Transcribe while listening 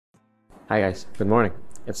Hi guys, good morning.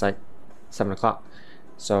 It's like 7 o'clock.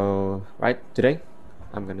 So, today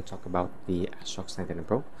I'm going to talk about the Astrox 99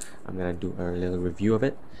 Pro. I'm going to do a little review of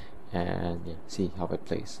it and see how it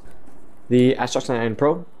plays. The Astrox 99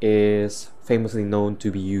 Pro is famously known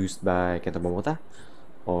to be used by Kenta Momota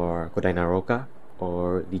or Kodai Naroka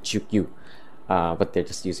or the Chukyu, but they're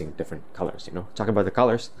just using different colors, Talking about the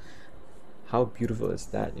colors, how beautiful is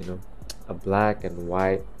that, A black and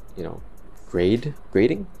white,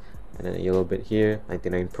 grading, and then a yellow bit here,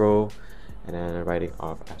 99 Pro, and then a writing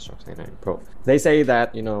of Astrox 99 Pro. They say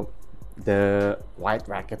that, the white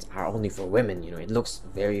rackets are only for women, it looks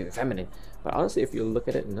very feminine. But honestly, if you look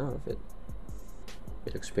at it enough, it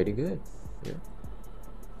looks pretty good.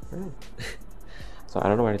 Right. So I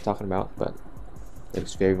don't know what I'm talking about, but it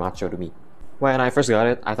looks very macho to me. When I first got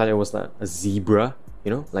it, I thought it was a zebra,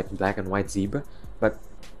 like black and white zebra. But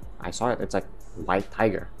I saw it, it's like white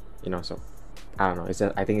tiger, so I don't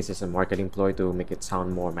know. I think it's just a marketing ploy to make it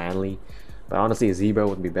sound more manly. But honestly, a zebra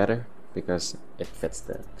would be better because it fits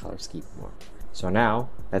the color scheme more. So now,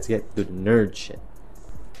 let's get to the nerd shit.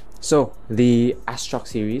 So, the Astrox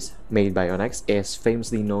series, made by YONEX, is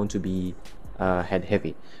famously known to be head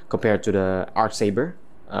heavy compared to the Arc Saber,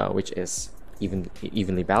 which is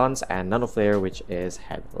evenly balanced, and Nano Flare, which is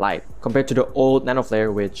head light. Compared to the old Nano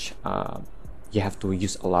Flare, which you have to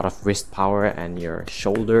use a lot of wrist power and your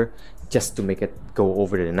shoulder just to make it go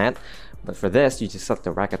over the net. But for this, you just let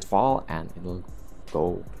the racket fall and it'll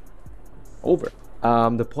go over.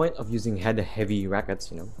 The point of using head heavy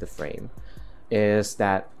rackets, the frame, is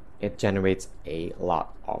that it generates a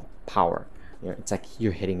lot of power. It's like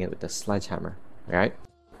you're hitting it with a sledgehammer, right?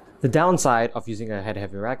 The downside of using a head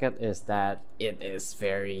heavy racket is that it is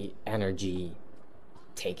very energy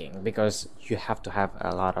taking, because you have to have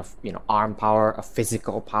a lot of arm power, a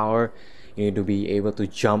physical power. You need to be able to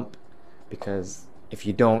jump, because if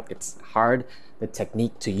you don't, it's hard. The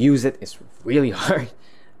technique to use it is really hard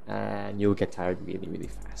and you'll get tired really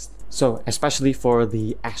fast. So especially for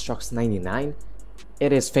the Astrox 99,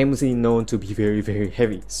 it is famously known to be very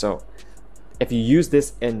heavy. So if you use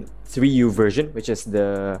this in 3U version, which is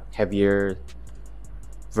the heavier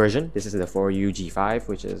version, this is the 4U G5,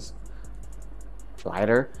 which is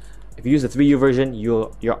lighter. If you use the 3U version,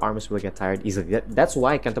 your arms will get tired easily. That's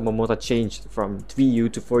why Kenta Momota changed from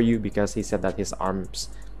 3U to 4U, because he said that his arms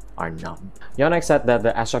are numb. YONEX said that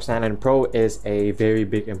the Astrox 99 Pro is a very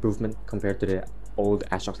big improvement compared to the old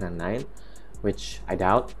Astrox 99, which I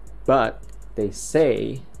doubt, but they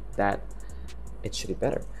say that it should be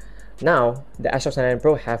better. Now, the Astrox 99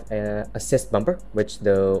 Pro have an assist bumper, which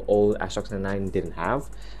the old Astrox 99 didn't have.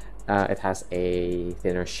 It has a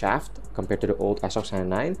thinner shaft compared to the old Astrox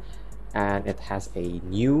 99, and it has a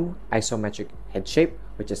new isometric head shape,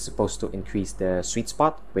 which is supposed to increase the sweet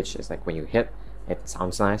spot, which is like when you hit, it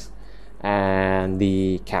sounds nice, and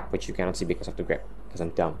the cap, which you cannot see because of the grip, because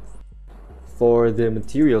I'm dumb. For the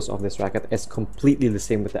materials of this racket, it's completely the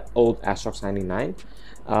same with the old Astrox 99.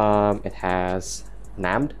 It has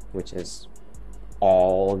NAMD, which is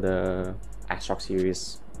all the Astrox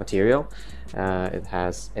series material.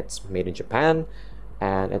 It's made in Japan,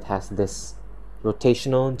 and it has this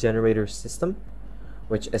rotational generator system,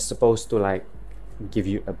 which is supposed to like give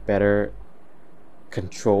you a better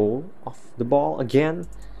control of the ball again.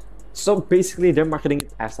 So basically, they're marketing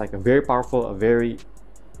it as like a very powerful, a very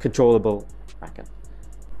controllable racket.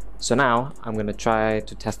 So now I'm gonna try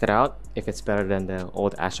to test it out, if it's better than the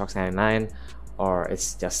old Astrox 99, or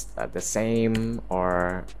it's just the same,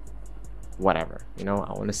 or whatever. I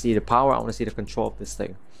want to see the power, I want to see the control of this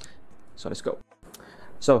thing. So let's go.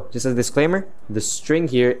 So just a disclaimer, the string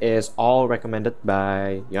here is all recommended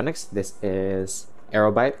by YONEX. This is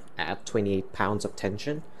Aerobite at 28 pounds of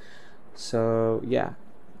tension. So yeah,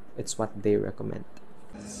 it's what they recommend.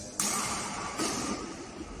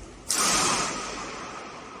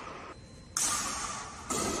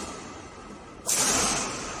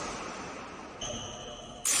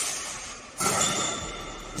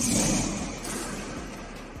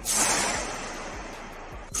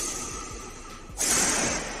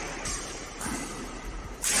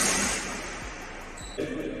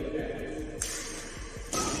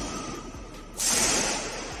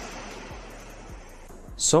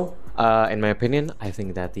 So, in my opinion, I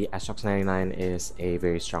think that the Astrox 99 is a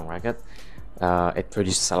very strong racket. It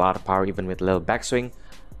produces a lot of power even with a little backswing.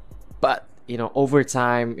 But, over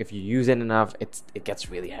time, if you use it enough, it gets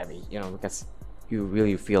really heavy, because you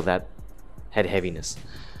really feel that head heaviness.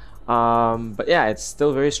 But yeah, it's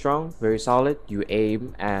still very strong, very solid. You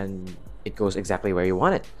aim and it goes exactly where you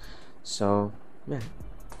want it. So, yeah,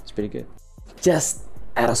 it's pretty good. Just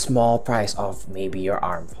at a small price of maybe your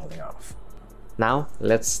arm falling off. Now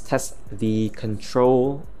let's test the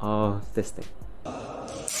control of this thing.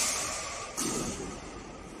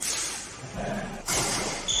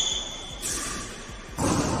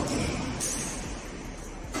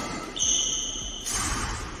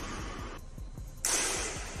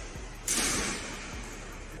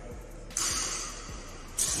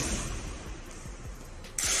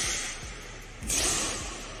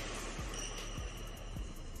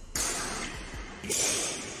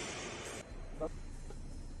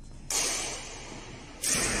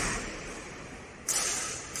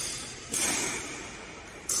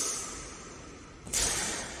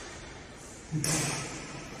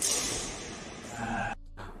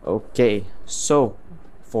 Okay, so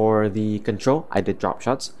for the control, I did drop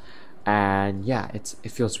shots, and yeah, it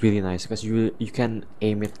feels really nice because you can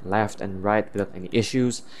aim it left and right without any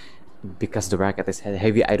issues. Because the racket is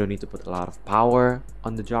heavy, I don't need to put a lot of power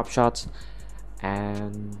on the drop shots,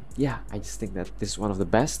 and yeah, I just think that this is one of the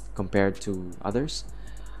best compared to others.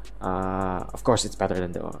 Of course, it's better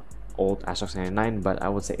than the old Astrox 99, but I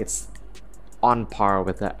would say it's on par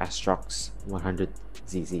with the Astrox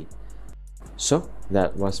 100ZZ. So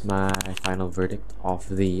that was my final verdict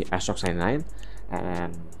of the Astrox 99,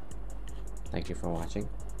 and thank you for watching.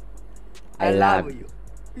 I love you.